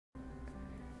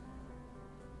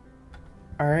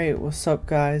Alright, what's up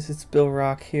guys? It's Bill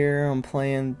Rock here. I'm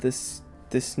playing this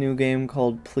new game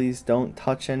called Please Don't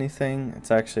Touch Anything. It's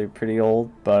actually pretty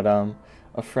old, but a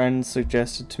friend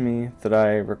suggested to me that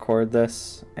I record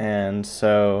this, and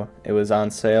so it was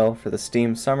on sale for the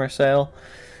Steam summer sale.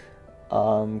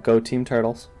 Go Team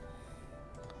Turtles.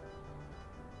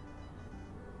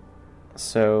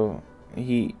 So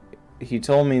he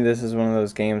told me this is one of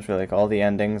those games where like all the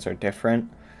endings are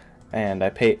different. And I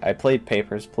played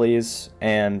Papers, Please,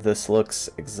 and this looks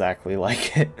exactly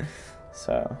like it.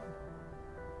 So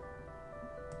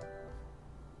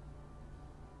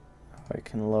I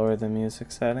can lower the music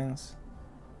settings.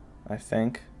 I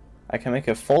think I can make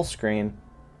it full screen.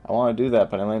 I want to do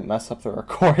that, but I might mess up the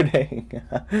recording.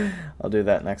 I'll do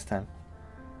that next time.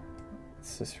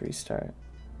 Let's just restart.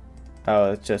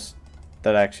 Oh, it's just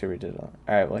that actually redid it.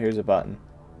 Alright, well here's a button.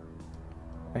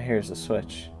 And here's a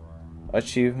switch.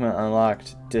 Achievement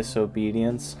unlocked.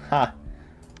 Disobedience. Ha!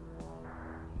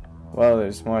 Well,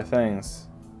 there's more things.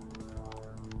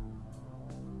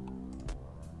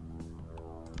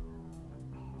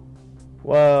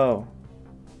 Whoa!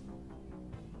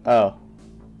 Oh.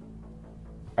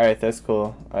 Alright, that's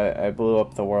cool. I blew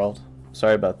up the world.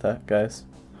 Sorry about that, guys.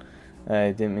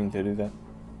 I didn't mean to do that.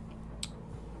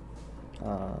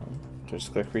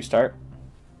 Just click restart.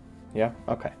 Yeah?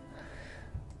 Okay.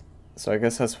 So I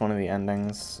guess that's one of the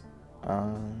endings.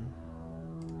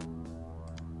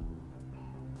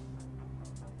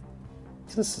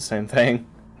 Is this the same thing?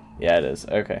 Yeah, it is.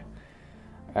 Okay.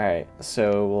 Alright,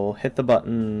 so we'll hit the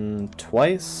button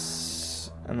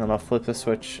twice, and then I'll flip the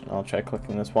switch, and I'll try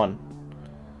clicking this 1,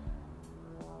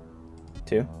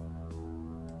 2,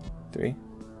 3,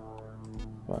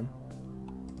 1,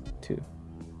 2,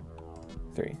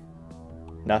 3.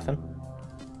 Nothing?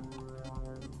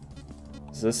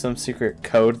 Is this some secret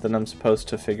code that I'm supposed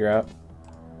to figure out?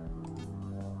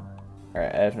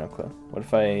 Alright, I have no clue. What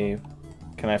if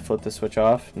can I flip the switch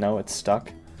off? No, it's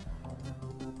stuck.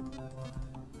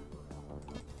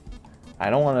 I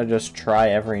don't want to just try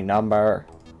every number.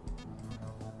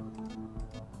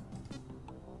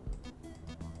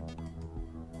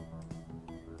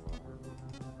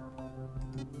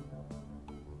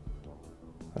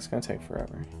 That's gonna take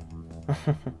forever.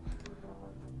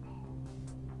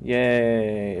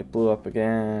 Yay, it blew up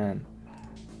again.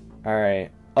 Alright.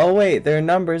 Oh wait, there are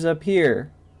numbers up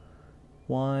here.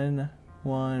 1,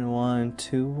 1, 1,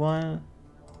 2, 1.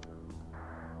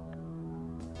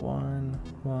 1,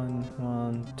 1,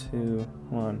 1, 2,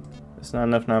 1. There's not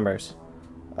enough numbers.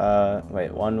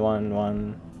 Wait, 1, 1,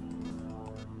 1.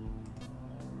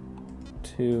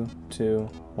 2, 2,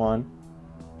 1.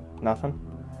 Nothing.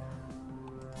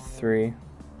 3,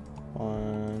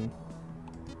 1.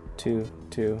 2,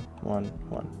 2, 1,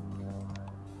 1.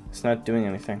 It's not doing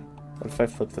anything. What if I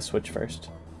flip the switch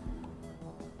first?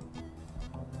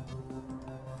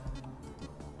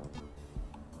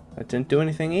 That didn't do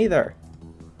anything either.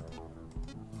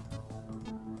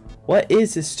 What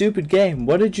is this stupid game?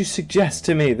 What did you suggest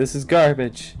to me? This is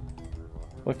garbage.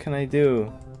 What can I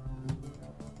do?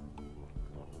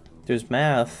 There's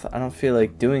math. I don't feel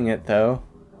like doing it though.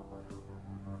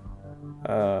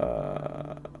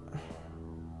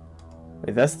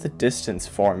 Wait, that's the distance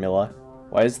formula.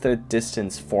 Why is there a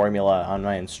distance formula on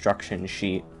my instruction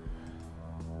sheet?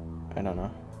 I don't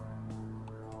know.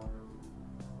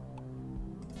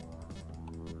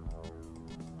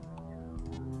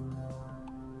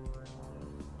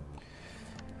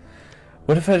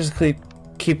 What if I just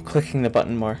keep clicking the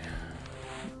button more?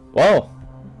 Whoa!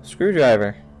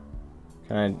 Screwdriver.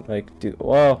 Can I, like, do...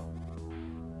 Whoa!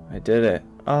 I did it.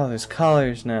 Oh, there's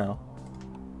colors now.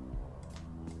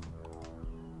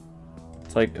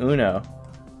 It's like Uno.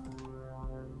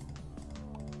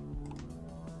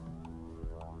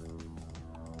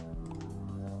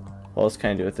 What else can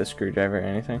I do with this screwdriver?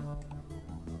 Anything?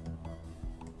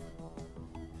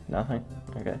 Nothing?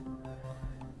 Okay.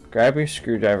 Grab your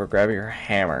screwdriver, grab your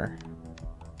hammer.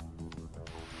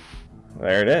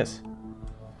 There it is.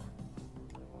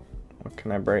 What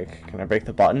can I break? Can I break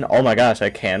the button? Oh my gosh, I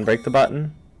can break the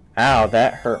button? Ow,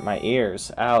 that hurt my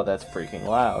ears. Ow, that's freaking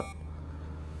loud.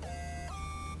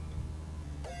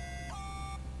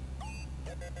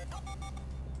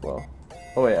 Whoa.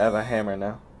 Oh wait, I have a hammer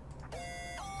now.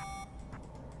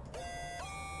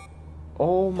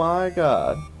 Oh my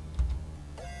god.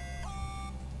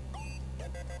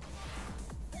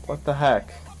 What the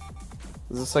heck?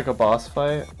 Is this like a boss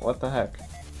fight? What the heck?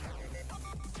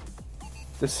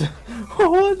 This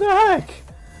what the heck?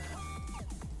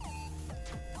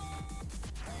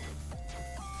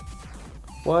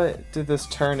 What did this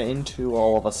turn into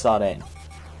all of a sudden?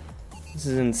 This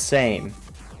is insane.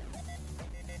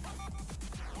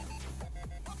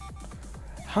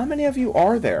 How many of you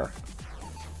are there?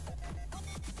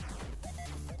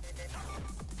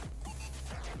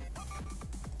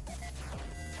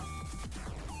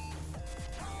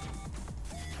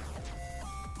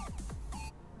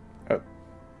 Oh.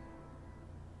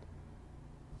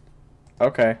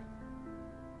 Okay.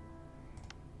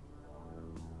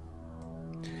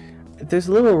 There's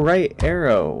a little right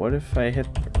arrow. What if I hit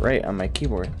right on my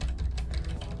keyboard?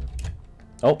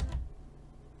 Oh.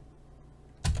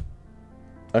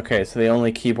 Okay, so the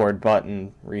only keyboard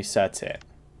button resets it.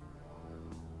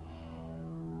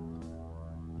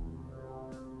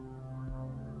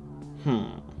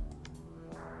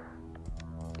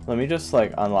 Let me just,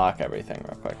 like, unlock everything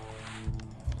real quick.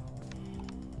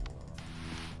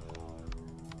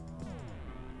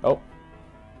 Oh.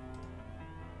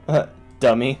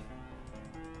 Dummy.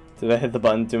 Did I hit the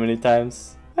button too many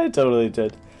times? I totally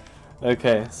did.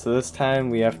 Okay, so this time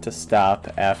we have to stop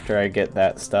after I get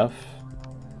that stuff.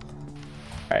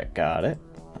 Alright, got it.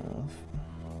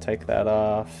 Take that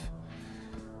off.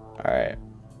 Alright.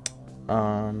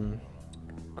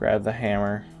 Grab the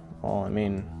hammer. Well, I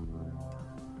mean,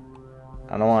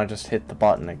 I don't want to just hit the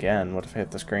button again. What if I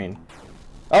hit the screen?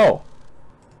 Oh!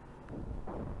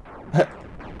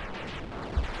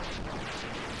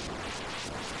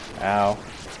 Ow.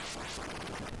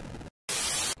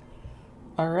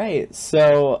 Alright,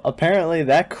 so apparently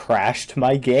that crashed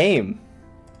my game.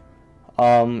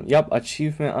 Yep,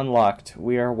 achievement unlocked.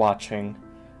 We are watching.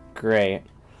 Great.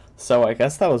 So I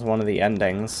guess that was one of the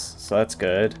endings, so that's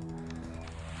good.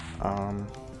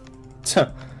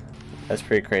 That's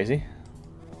pretty crazy.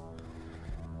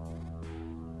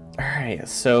 Alright,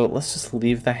 so let's just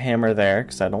leave the hammer there,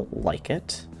 because I don't like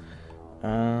it.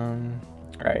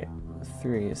 Alright,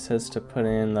 3. It says to put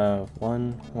in the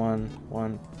 1, 1,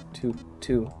 1, 2,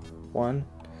 2, 1.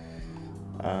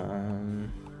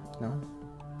 No.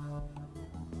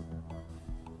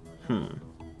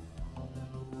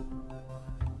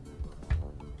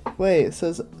 Wait, it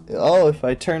says, oh, if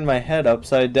I turn my head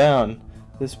upside down,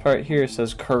 this part here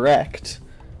says correct.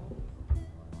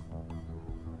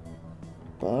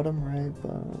 Bottom right,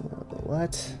 bottom,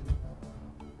 what?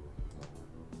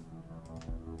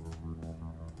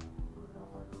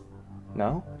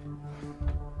 No?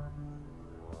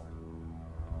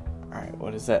 Alright,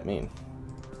 what does that mean?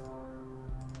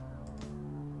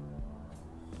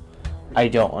 I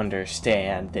don't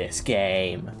understand this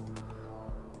game.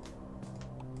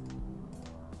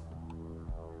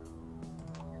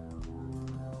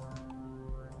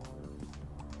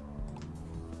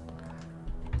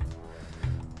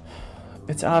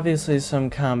 It's obviously some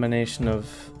combination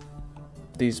of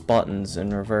these buttons in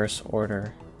reverse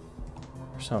order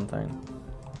or something.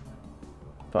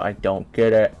 But I don't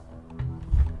get it.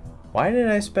 Why did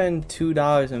I spend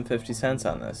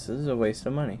 $2.50 on this? This is a waste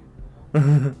of money.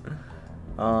 Can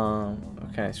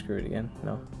I screw it again?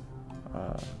 No.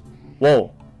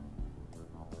 Whoa!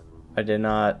 I did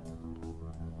not.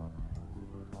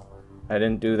 I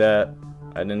didn't do that.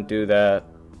 I didn't do that.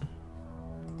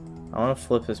 I want to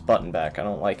flip this button back. I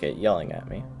don't like it yelling at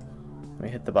me. Let me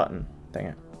hit the button. Dang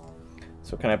it.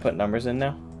 So can I put numbers in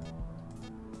now?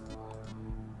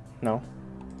 No.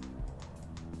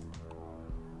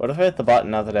 What if I hit the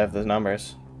button now that I have the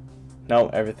numbers? No,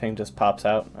 everything just pops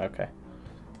out. Okay.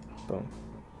 Boom.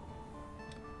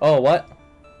 Oh, what?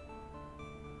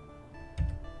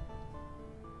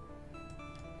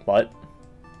 What?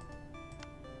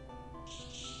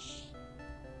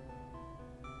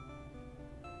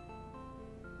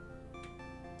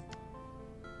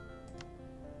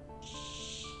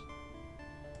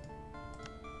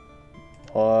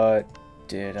 What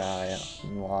did I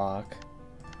unlock?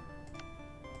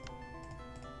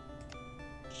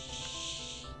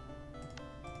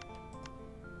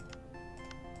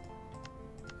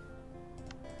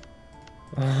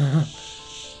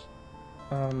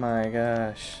 Oh my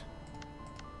gosh.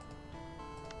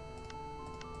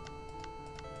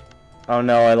 Oh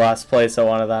no, I lost place at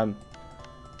one of them.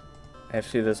 I have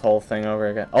to do this whole thing over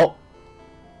again. Oh!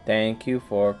 Thank you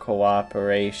for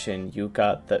cooperation. You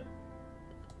got the...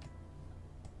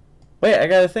 Wait, I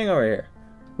got a thing over here.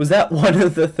 Was that one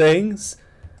of the things?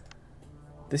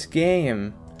 This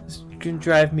game is gonna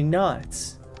drive me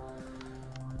nuts.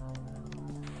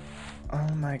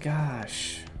 Oh my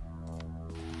gosh.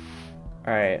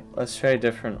 Alright, let's try a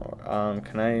different...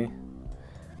 can I...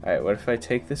 Alright, what if I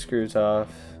take the screws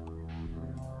off?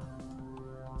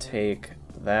 Take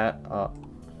that off.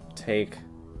 Take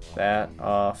that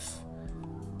off.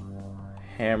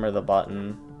 Hammer the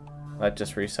button. That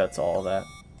just resets all of that.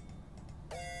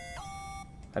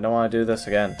 I don't want to do this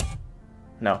again.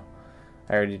 No.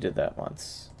 I already did that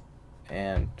once.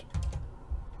 And...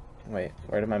 Wait,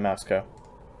 where did my mouse go?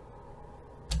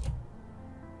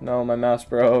 No, my mouse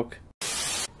broke.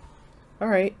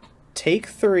 Alright, take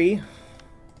 3.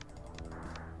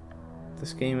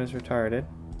 This game is retarded.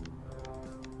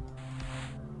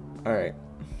 Alright.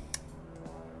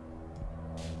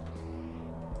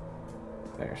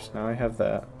 There, so now I have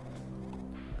that.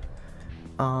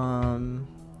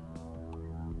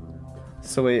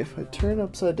 So wait, if I turn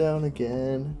upside down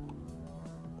again,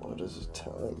 what is it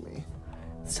telling me?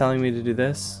 It's telling me to do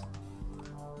this,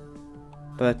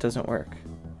 but that doesn't work.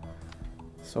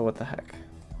 So what the heck?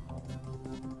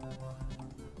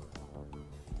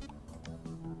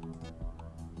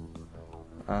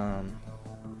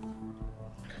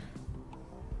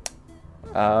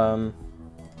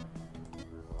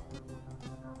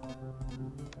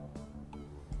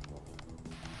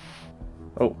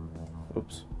 Oh,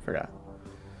 oops, forgot.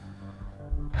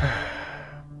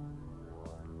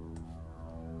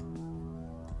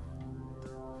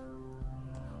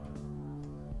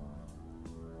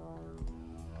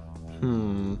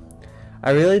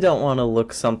 I really don't want to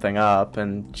look something up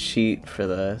and cheat for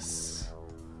this.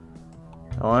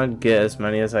 I want to get as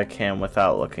many as I can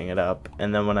without looking it up,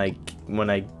 and then when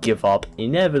I give up,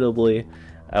 inevitably,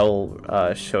 I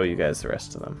will show you guys the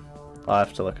rest of them. I'll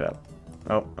have to look it up.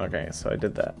 Oh, okay, so I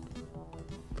did that.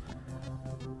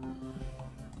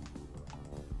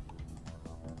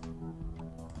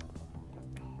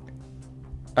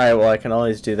 Alright, well I can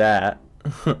always do that.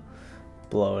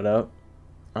 Blow it up.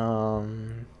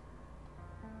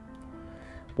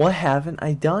 What haven't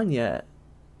I done yet?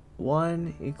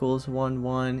 1 equals 1,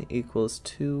 1 equals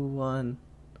 2, 1.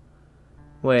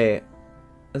 Wait,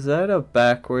 is that a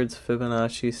backwards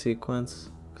Fibonacci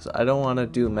sequence? Because I don't want to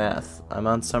do math. I'm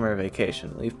on summer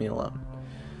vacation. Leave me alone.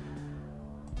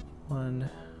 1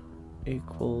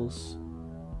 equals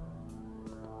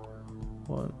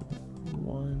 1.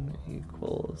 1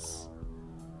 equals...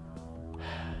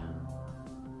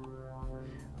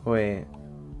 Wait.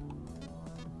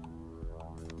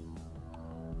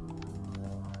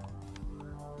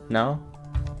 No?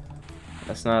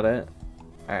 That's not it?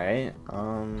 Alright,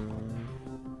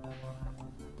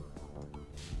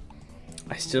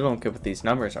 I still don't get what these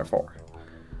numbers are for.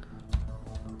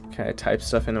 Can I type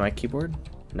stuff into my keyboard?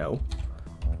 No.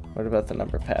 What about the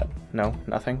number pad? No,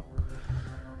 nothing.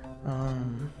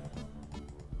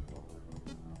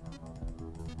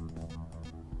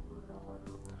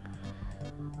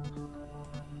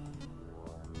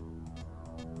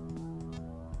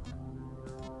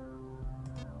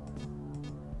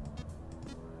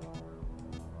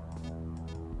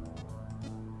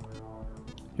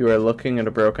 You are looking at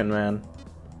a broken man.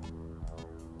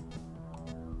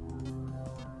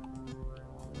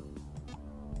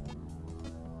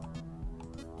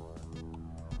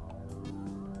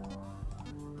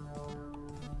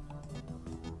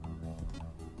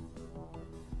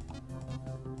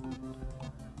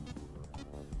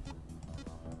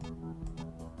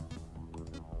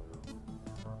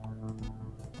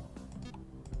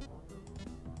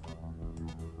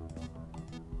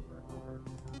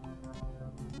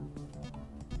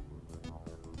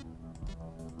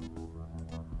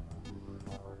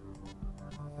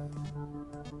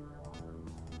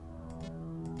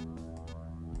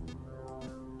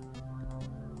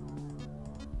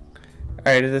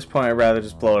 Alright, at this point I'd rather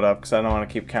just blow it up because I don't want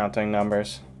to keep counting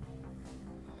numbers.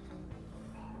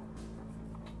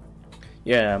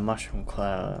 Yeah, mushroom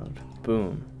cloud.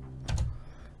 Boom.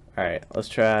 Alright, let's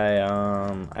try,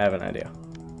 I have an idea.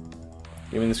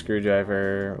 Give me the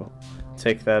screwdriver, we'll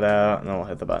take that out, and then we'll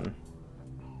hit the button.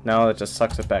 Now it just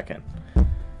sucks it back in.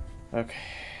 Okay,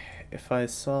 if I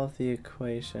solve the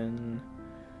equation...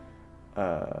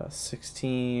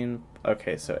 16,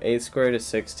 okay, so 8 squared is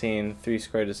 16, 3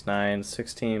 squared is 9,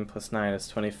 16 plus 9 is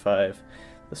 25,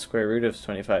 the square root of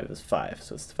 25 is 5,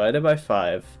 so it's divided by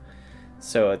 5,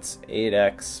 so it's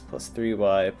 8x plus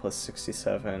 3y plus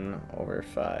 67 over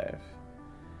 5,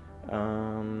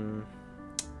 that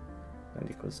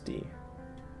equals D.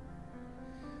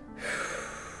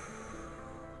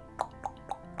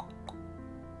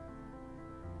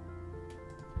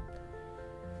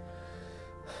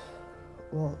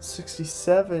 Well,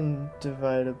 67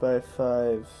 divided by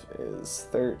 5 is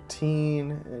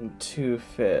 13 and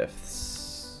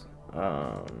 2/5.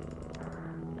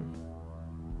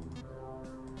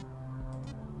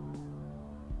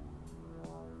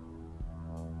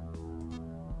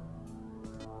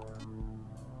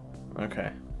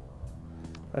 Okay.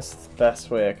 That's the best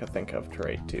way I could think of to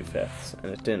write 2/5,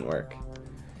 and it didn't work.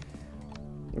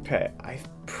 Okay, I'm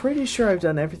pretty sure I've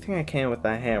done everything I can with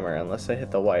that hammer, unless I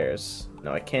hit the wires.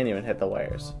 No, I can't even hit the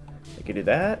wires. I could do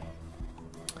that.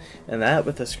 And And that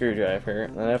with the screwdriver.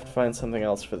 And then I have to find something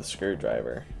else for the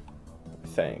screwdriver. I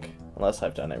think. Unless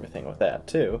I've done everything with that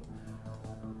too.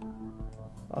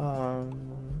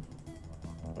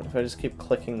 What if I just keep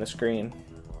clicking the screen?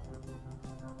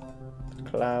 The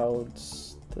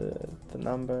clouds, the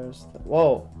numbers.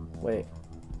 Whoa! Wait.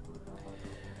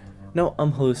 No,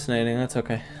 I'm hallucinating. That's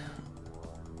okay.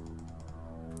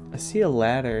 I see a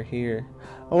ladder here.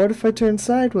 Oh, what if I turn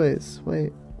sideways?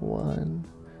 Wait. 1,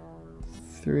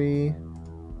 3,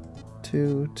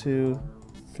 2, 2,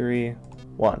 3,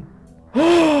 1.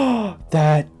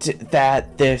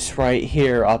 This right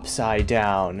here upside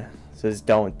down says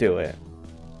don't do it.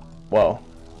 Whoa.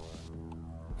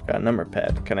 I've got a number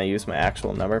pad. Can I use my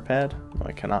actual number pad? No,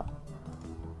 I cannot.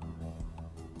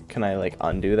 Can I like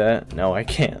undo that? No, I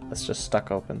can't. It's just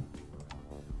stuck open.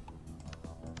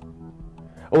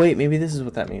 Oh wait, maybe this is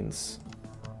what that means.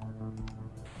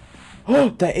 Oh,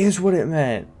 that is what it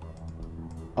meant.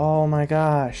 Oh my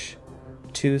gosh.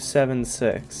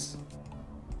 276.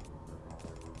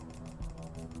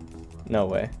 No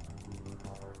way.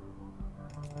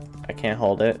 I can't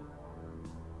hold it.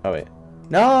 Oh wait.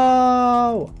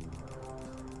 No!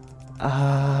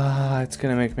 It's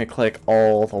gonna make me click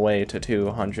all the way to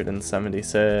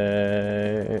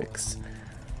 276.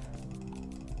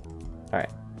 Alright.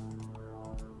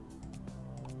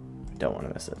 Don't want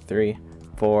to miss it. 3,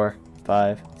 4,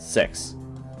 5, 6.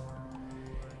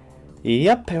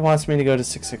 Yep, it wants me to go to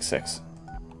 666.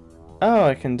 Oh,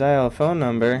 I can dial a phone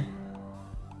number.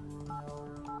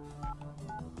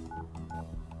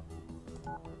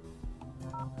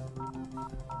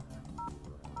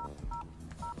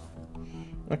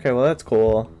 Okay, well that's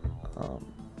cool.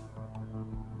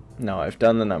 No, I've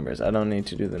done the numbers. I don't need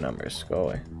to do the numbers. Go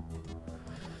away.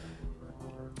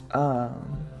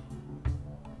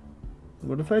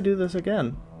 What if I do this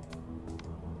again?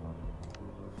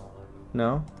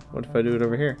 No? What if I do it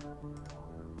over here?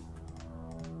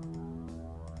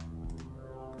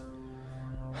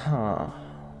 Huh.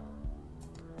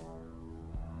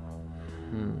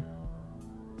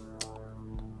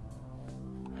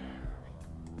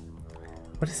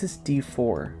 What is this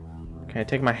D4? Can I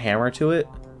take my hammer to it?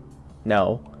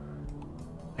 No.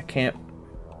 I can't.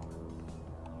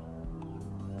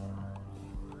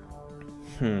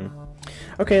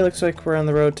 Okay, looks like we're on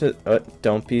the road to...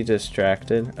 don't be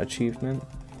distracted. Achievement?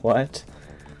 What?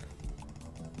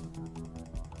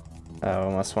 Oh,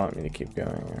 it must want me to keep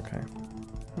going. Okay.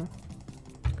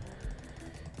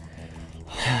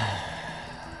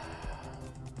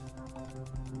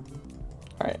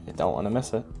 Alright, I don't want to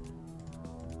miss it.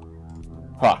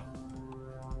 Ha!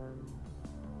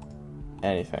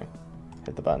 Anything.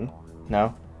 Hit the button.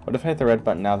 No? What if I hit the red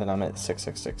button now that I'm at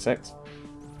 6666?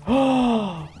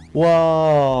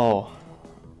 Whoa!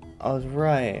 I was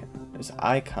right. There's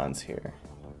icons here.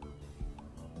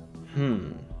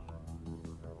 The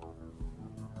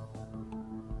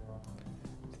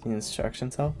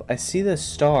instructions help? I see this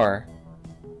star.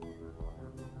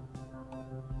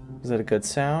 Is that a good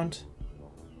sound?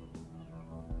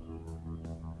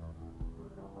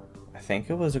 I think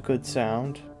it was a good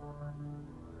sound.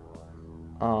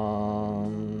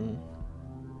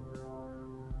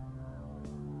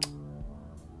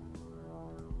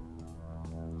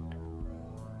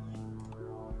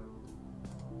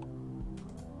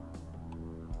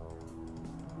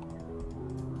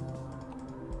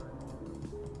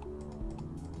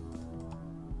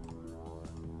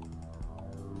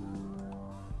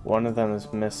 One of them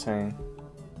is missing.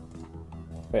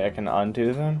 Wait, I can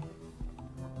undo them?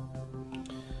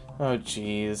 Oh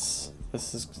jeez,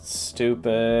 this is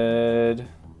stupid.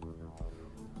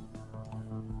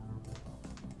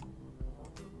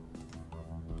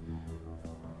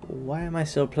 Why am I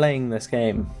still playing this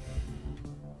game?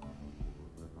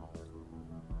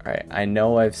 Alright, I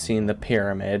know I've seen the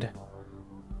pyramid.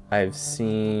 I've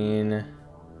seen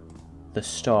the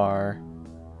star.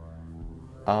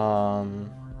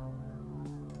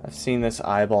 I've seen this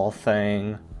eyeball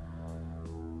thing.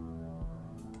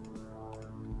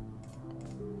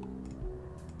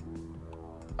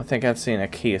 I think I've seen a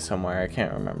key somewhere. I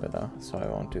can't remember though, so I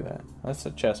won't do that. That's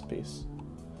a chess piece.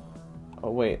 Oh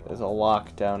wait, there's a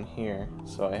lock down here.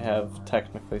 So I have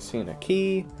technically seen a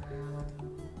key.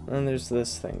 And there's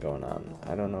this thing going on.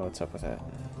 I don't know what's up with that.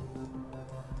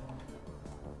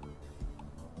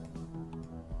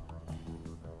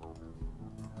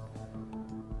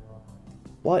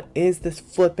 What is this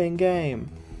flipping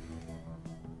game?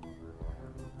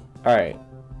 Alright.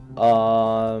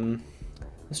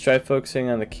 Let's try focusing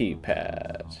on the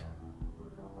keypad.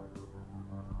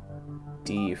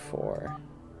 D4.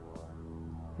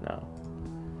 No.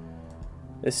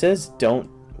 It says don't...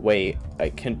 Wait, I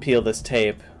can peel this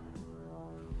tape.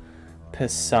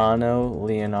 Pisano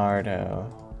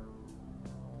Leonardo.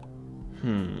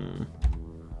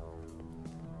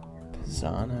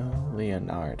 Pisano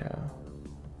Leonardo.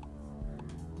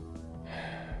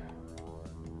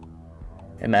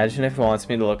 Imagine if it wants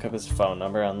me to look up his phone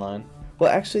number online.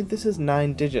 Well, actually, this is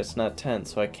 9 digits, not 10,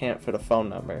 so I can't fit a phone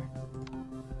number.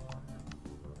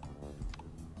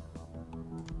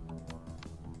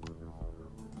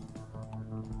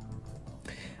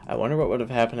 I wonder what would have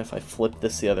happened if I flipped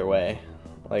this the other way.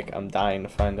 Like, I'm dying to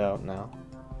find out now.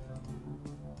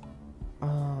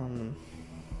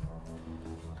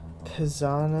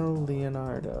 Pisano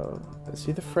Leonardo. Is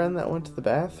he the friend that went to the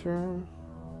bathroom?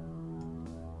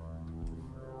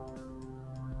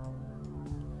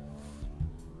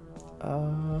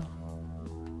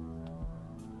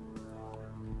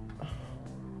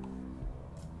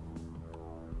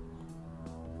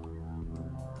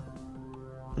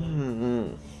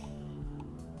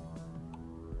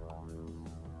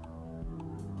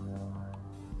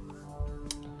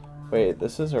 Wait,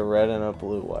 this is a red and a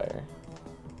blue wire.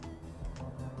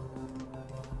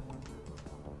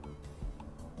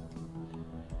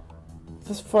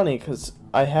 This is funny because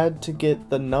I had to get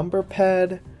the number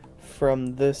pad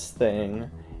from this thing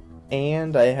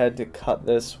and I had to cut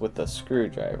this with a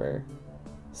screwdriver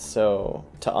so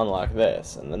to unlock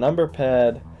this, and the number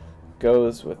pad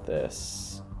goes with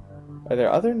this. Are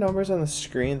there other numbers on the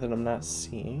screen that I'm not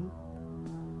seeing?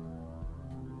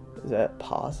 Is that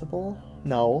possible?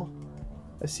 No.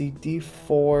 I see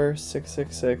D4,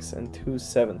 666, and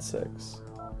 276.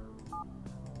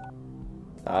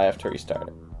 I have to restart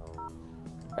it.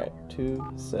 Alright,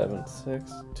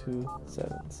 276,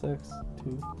 276,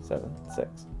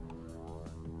 276.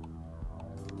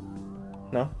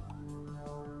 No?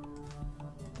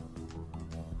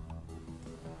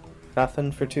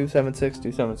 Nothing for 276,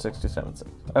 276, 276.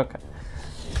 Okay.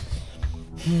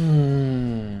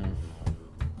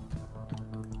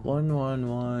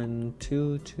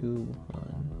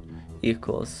 111221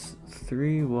 equals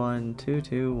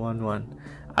 312211.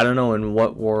 I don't know in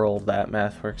what world that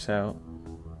math works out.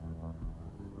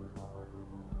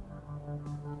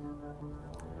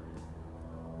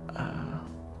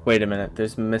 Wait a minute,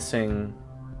 there's missing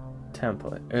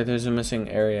template, or there's a missing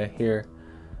area here.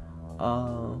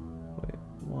 Wait,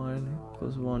 1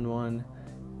 equals 1 1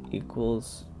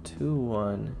 equals 2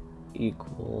 1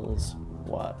 equals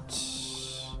what?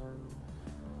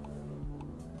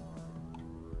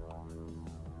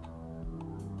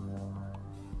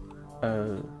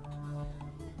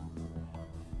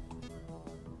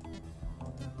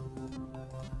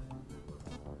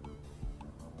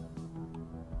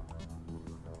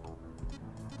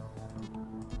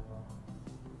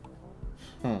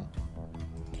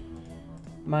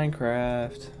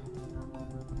 Minecraft.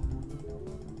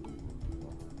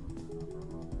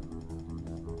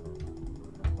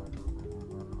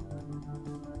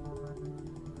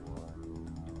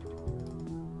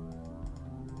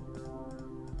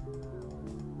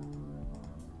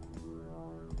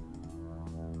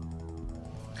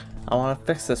 I want to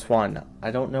fix this one.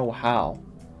 I don't know how.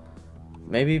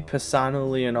 Maybe Pisano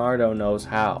Leonardo knows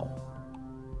how.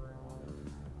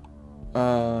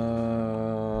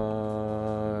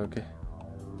 Okay.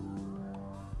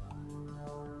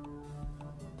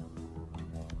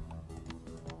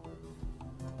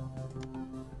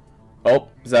 Oh,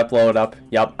 does that blow it up?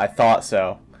 Yup, I thought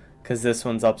so. Because this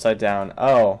one's upside down.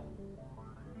 Oh.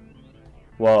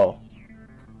 Whoa.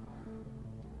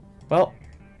 Well,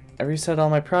 I reset all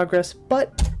my progress,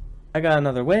 but I got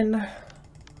another win.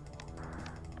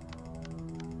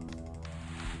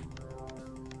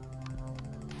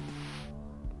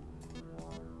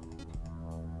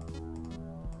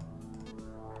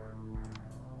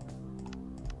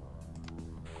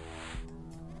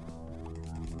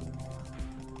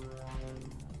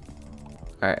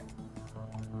 Alright.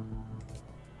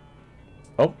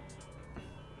 Oh.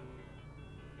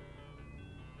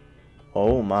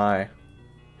 Oh my.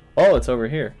 Oh, it's over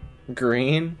here.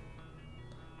 Green.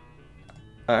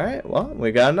 Alright, well,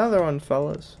 we got another one,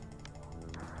 fellas.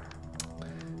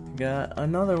 We got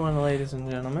another one, ladies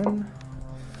and gentlemen.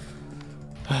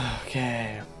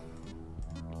 Okay.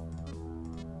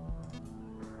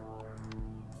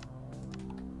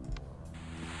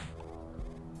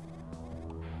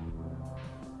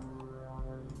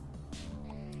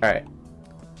 Alright.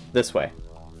 This way.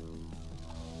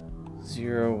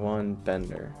 0-1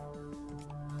 bender.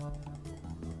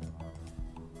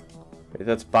 Wait,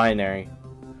 that's binary.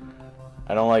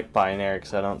 I don't like binary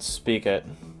because I don't speak it.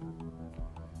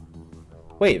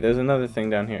 Wait, there's another thing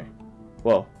down here.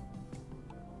 Whoa.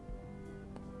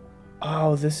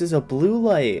 Oh, this is a blue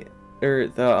light. Or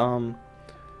the,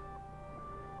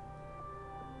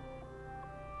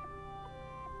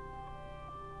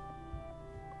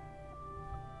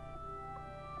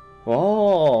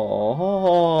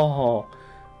 Whoa.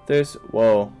 There's,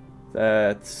 whoa.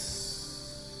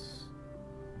 That's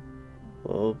a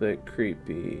little bit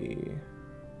creepy.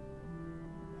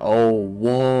 Oh,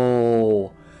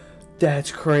 whoa.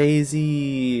 That's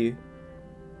crazy.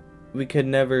 We could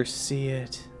never see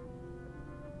it.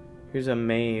 Here's a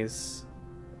maze.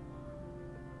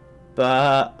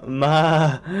 Oh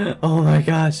my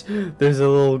gosh. There's a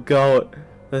little goat.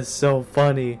 That's so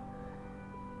funny.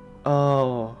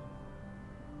 Oh.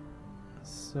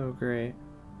 So great.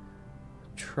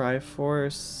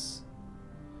 Triforce.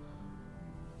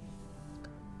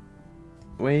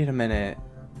 Wait a minute.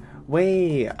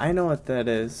 Wait, I know what that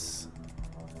is.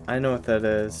 I know what that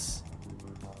is.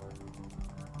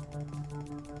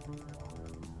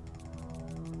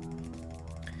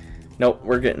 Nope,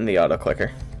 we're getting the auto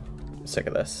clicker. I'm sick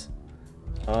of this.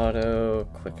 Auto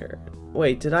clicker.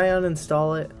 Wait, did I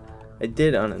uninstall it? I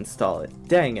did uninstall it.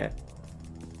 Dang it.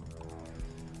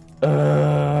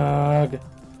 Ugh.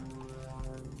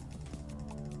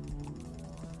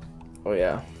 Oh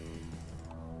yeah.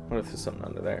 What if there's something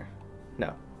under there?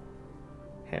 No.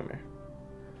 Hammer.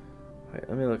 Wait,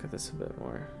 let me look at this a bit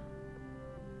more.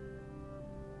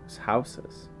 There's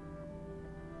houses.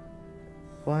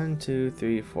 1, 2,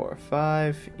 3, 4,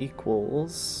 5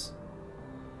 equals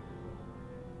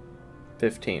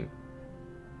 15.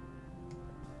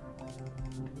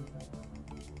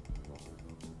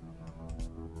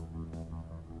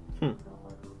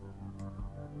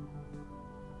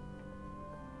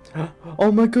 Oh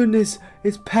my goodness,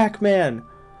 it's Pac-Man.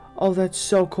 Oh, that's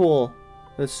so cool.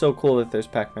 That's so cool that there's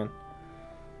Pac-Man.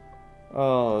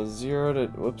 Oh, 0 to,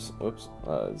 whoops,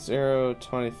 0,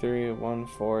 23, 1,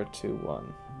 4, 2,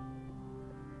 1.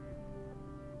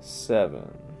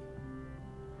 7.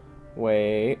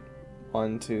 Wait.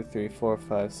 1, 2, 3, 4,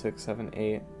 5, 6, 7,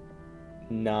 8.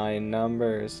 9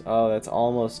 numbers. Oh, that's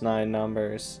almost 9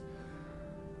 numbers.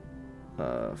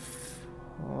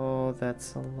 Oh,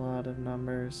 that's a lot of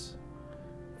numbers.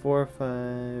 4,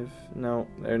 5. No,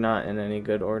 they're not in any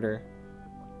good order.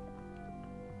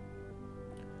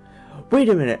 Wait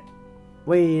a minute.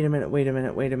 Wait a minute. Wait a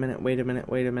minute. Wait a minute. Wait a minute.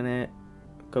 Wait a minute.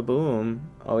 Kaboom.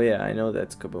 Oh yeah, I know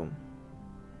that's Kaboom.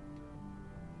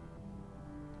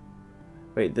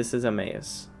 Wait, this is a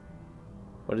maze.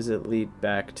 What does it lead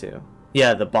back to?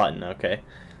 Yeah, the button. Okay.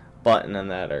 Button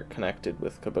and that are connected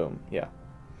with Kaboom. Yeah.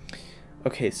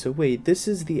 Okay, so wait, this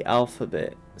is the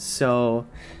alphabet. So,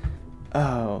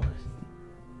 oh,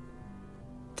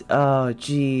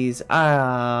 geez,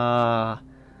 I'm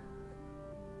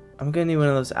gonna need one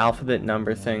of those alphabet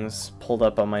number things pulled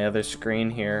up on my other screen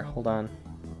here. Hold on.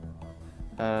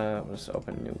 I'll just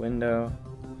open a new window.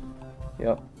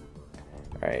 Yep. All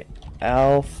right,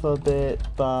 alphabet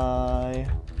by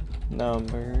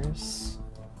numbers.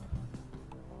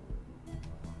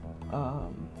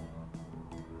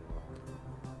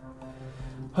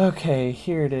 Okay,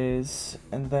 here it is,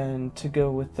 and then to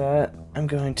go with that, I'm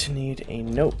going to need a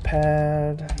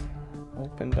notepad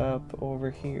opened up over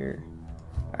here.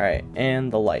 Alright, and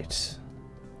the light.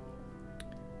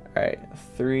 Alright,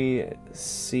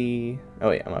 3C, oh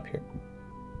wait, I'm up here.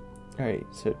 Alright,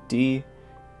 so D,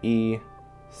 E,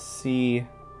 C,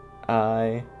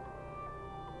 I,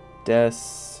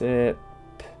 decipher,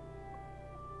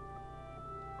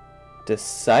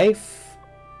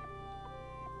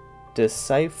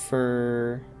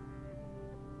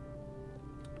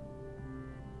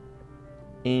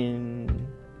 in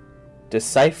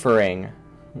deciphering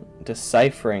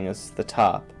is the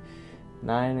top.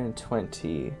 9 and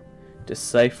 20,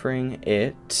 deciphering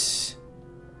it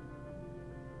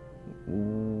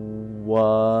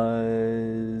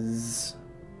was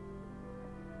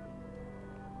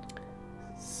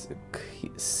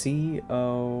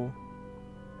COP,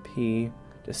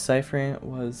 deciphering it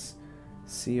was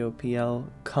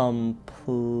COPL,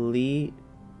 complete.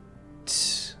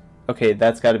 Okay,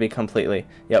 that's got to be completely.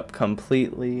 Yep,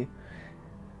 completely.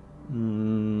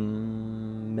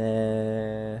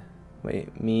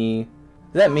 Wait, me. Is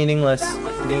that meaningless?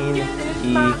 Mean,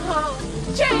 E.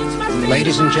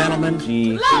 Ladies and gentlemen,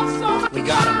 G. we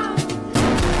got him.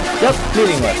 Yep,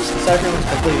 meaningless.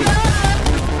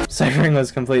 Ciphering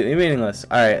was completely meaningless.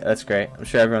 Alright, that's great. I'm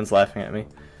sure everyone's laughing at me.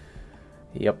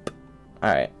 Yep.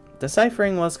 Alright.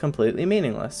 Deciphering was completely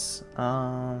meaningless.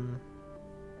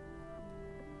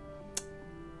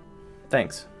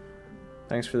 Thanks.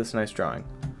 Thanks for this nice drawing.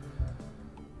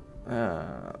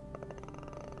 There's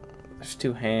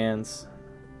 2 hands.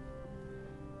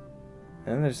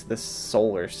 And then there's this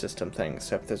solar system thing,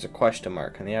 except there's a question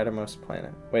mark on the outermost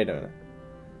planet. Wait a minute.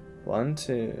 1,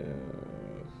 2,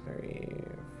 3,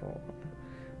 4.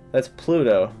 That's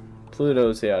Pluto.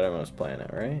 Pluto's the outermost planet,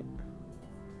 right?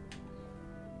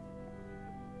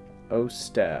 Oh,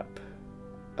 step.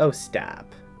 Oh,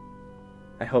 step.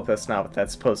 I hope that's not what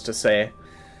that's supposed to say.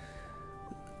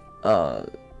 I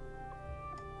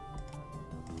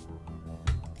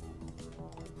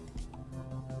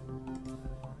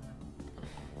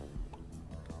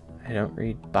don't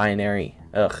read binary.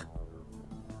 Ugh.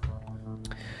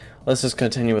 Let's just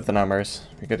continue with the numbers.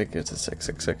 We gotta get to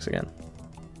 666 again.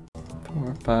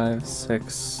 4, 5,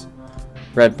 6.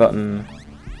 Red button.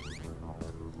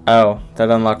 Oh,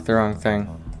 that unlocked the wrong thing.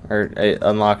 Or it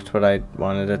unlocked what I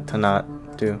wanted it to not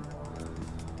do.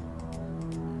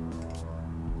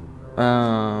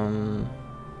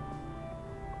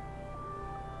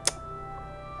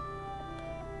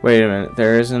 Wait a minute.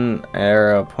 There is an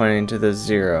arrow pointing to the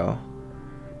 0.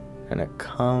 And it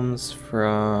comes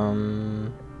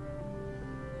from...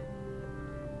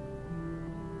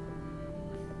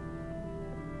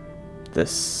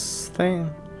 this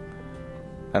thing?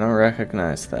 I don't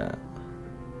recognize that.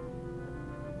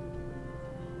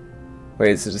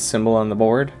 Wait, is it a symbol on the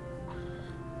board?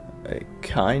 It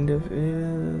kind of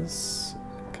is.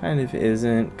 Kind of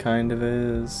isn't. Kind of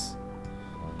is.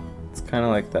 It's kind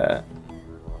of like that.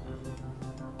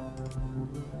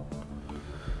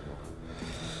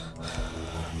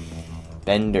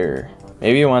 Bender.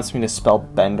 Maybe it wants me to spell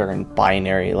Bender in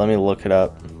binary. Let me look it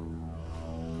up.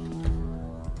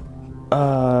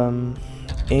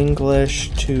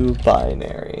 English to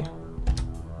binary.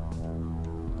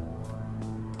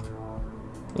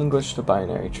 English to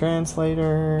binary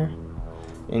translator.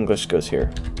 English goes here.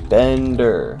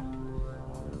 Bender.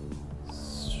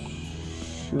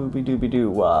 Shooby dooby doo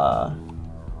wah.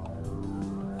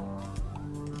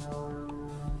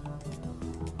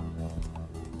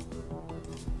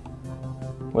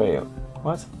 Wait,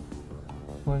 what?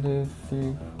 1, 2,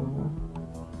 3, 4.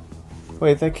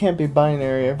 Wait, that can't be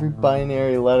binary. Every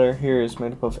binary letter here is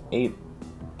made up of 8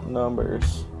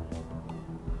 numbers.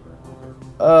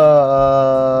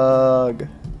 Ugh.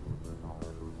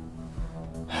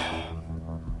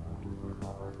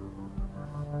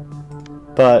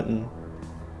 Button.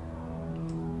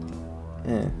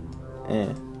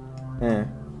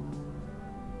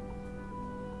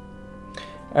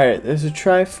 Alright, there's a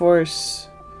Triforce.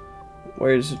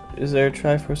 Is there a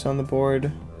Triforce on the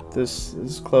board? This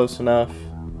is close enough.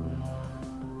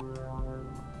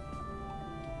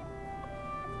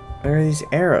 Where are these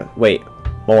arrows? Wait,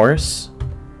 Morse?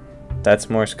 That's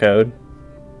Morse code.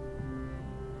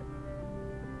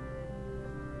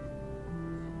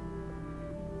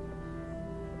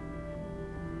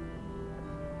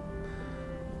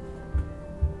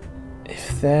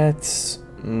 If that's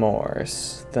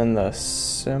Morse, then the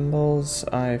symbols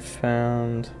I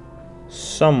found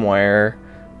somewhere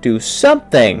do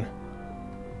something.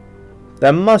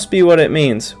 That must be what it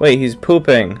means. Wait, he's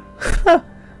pooping.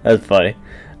 That's funny.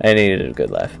 I needed a good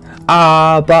laugh.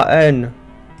 Ah, button.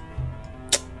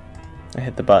 I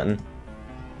hit the button.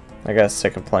 I got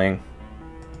sick of playing.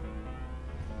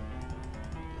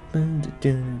 I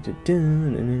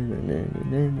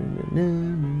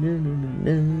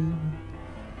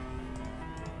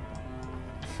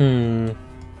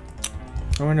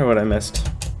wonder what I missed.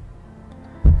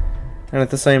 And at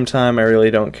the same time, I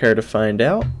really don't care to find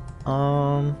out.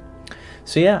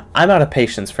 So yeah, I'm out of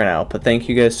patience for now, but thank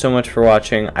you guys so much for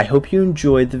watching. I hope you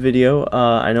enjoyed the video.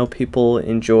 I know people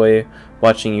enjoy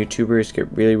watching YouTubers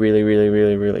get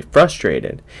really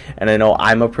frustrated. And I know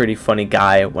I'm a pretty funny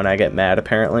guy when I get mad,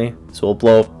 apparently. So we'll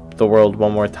blow up the world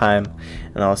one more time,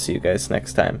 and I'll see you guys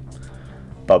next time.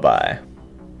 Bye-bye.